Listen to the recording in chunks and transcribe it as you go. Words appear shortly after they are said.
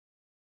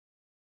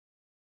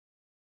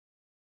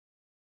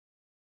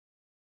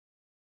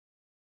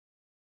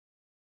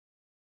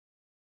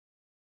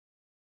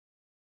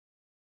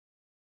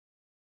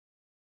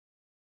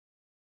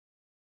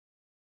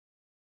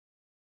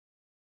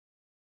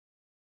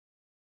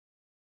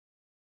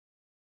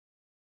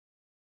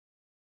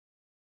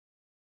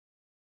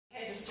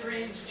Just to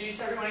reintroduce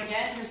everyone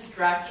again, here's the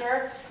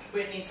director,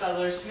 Whitney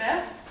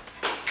Sutherland-Smith.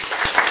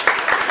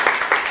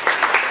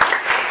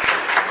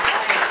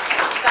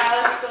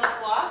 Stylist, Philip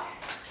Block.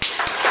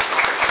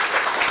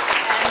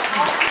 And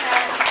Halston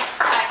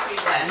Factory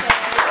Blend.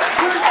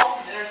 We're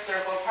Halston's Inner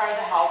Circle, part of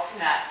the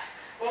Halstonettes.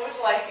 What was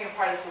it like being a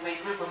part of this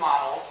elite group of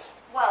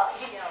models? Well,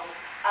 you know,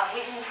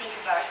 we didn't think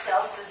of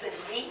ourselves as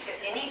elite or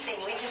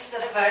anything. We just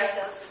thought of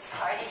ourselves as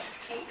party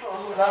people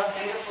who love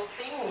beautiful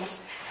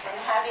things and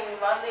having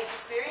lovely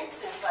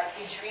experiences. Like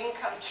your dream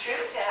come true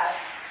to have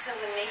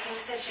someone making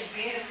such a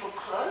beautiful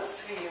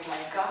clothes for you. My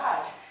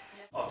God.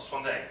 Oh, just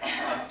one thing.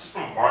 Just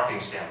from a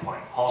marketing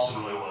standpoint,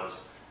 Halston really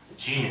was a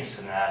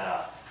genius in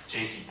that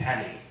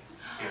JCPenney.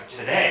 You know,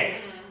 today,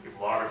 you have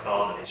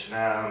Lagerfeld at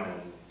H&M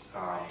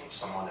and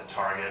someone at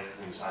Target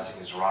who's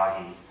Isaac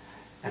Mizrahi.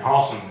 And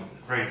Halston,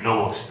 very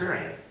noble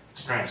experience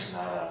in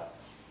that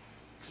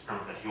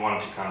experiment that he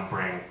wanted to kind of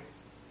bring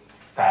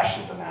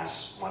fashion to the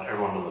mass, want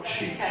everyone to look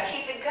chic. To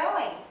keep it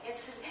going.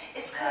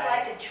 It's kind of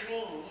like a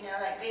dream, you know,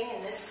 like being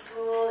in this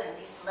school and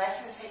these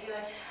lessons that you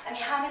had. I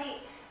mean, how many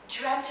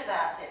dreamt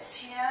about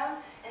this, you know?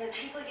 And the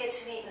people you get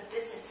to meet in the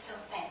business is so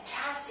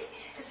fantastic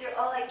because they're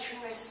all like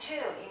dreamers too,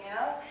 you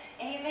know?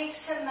 And you make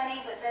some money,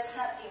 but that's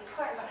not the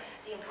important part.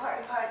 The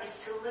important part is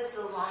to live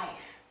the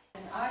life.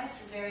 And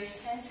artists are very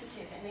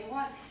sensitive, and they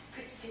want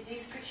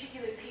these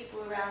particular people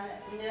around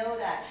that know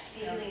that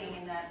feeling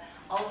in that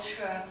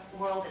ultra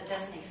world that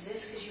doesn't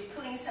exist, because you're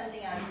pulling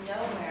something out of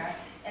nowhere,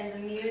 and the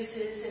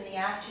muses in the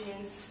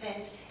afternoons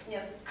spent, you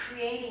know,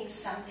 creating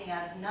something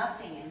out of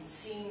nothing and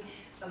seeing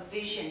a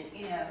vision,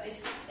 you know.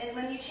 And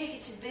when you take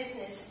it to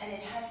business and it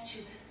has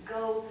to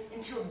go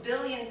into a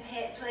billion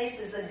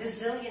places, a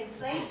gazillion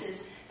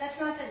places, that's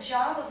not the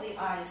job of the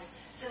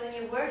artist. So when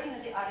you're working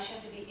with the artist, you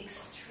have to be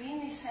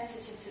extremely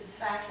sensitive to the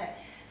fact that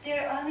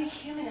they're only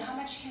human. How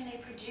much can they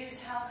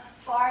produce? How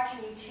far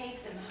can you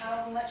take them?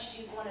 How much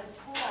do you want to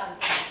pull out of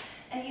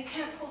them? And you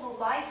can't pull the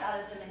life out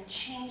of them and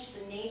change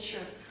the nature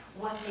of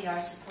what they are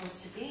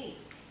supposed to be.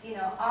 You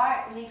know,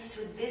 art mixed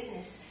with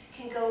business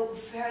can go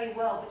very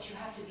well, but you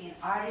have to be an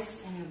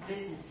artist in your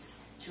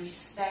business to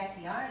respect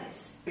the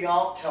artist. We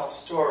all tell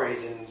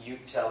stories, and you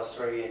tell a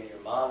story in your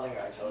modeling,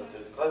 or I tell it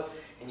through the clothes,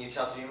 and you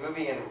tell it through your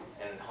movie, and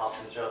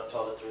Halston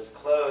told it through his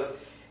clothes,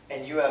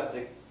 and you have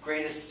the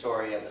greatest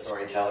story of the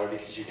storyteller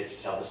because you get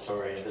to tell the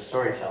story of the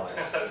storyteller.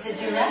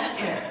 He's a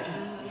director.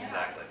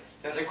 Exactly.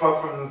 There's a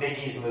quote from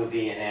Biggie's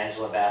movie, and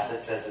Angela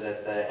Bassett says it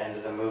at the end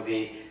of the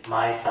movie,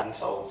 "My son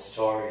told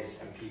stories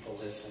and people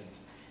listened."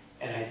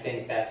 And I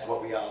think that's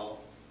what we all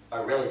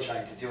are really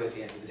trying to do at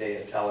the end of the day,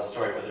 is tell a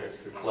story, whether it's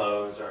through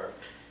clothes or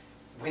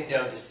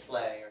window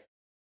display or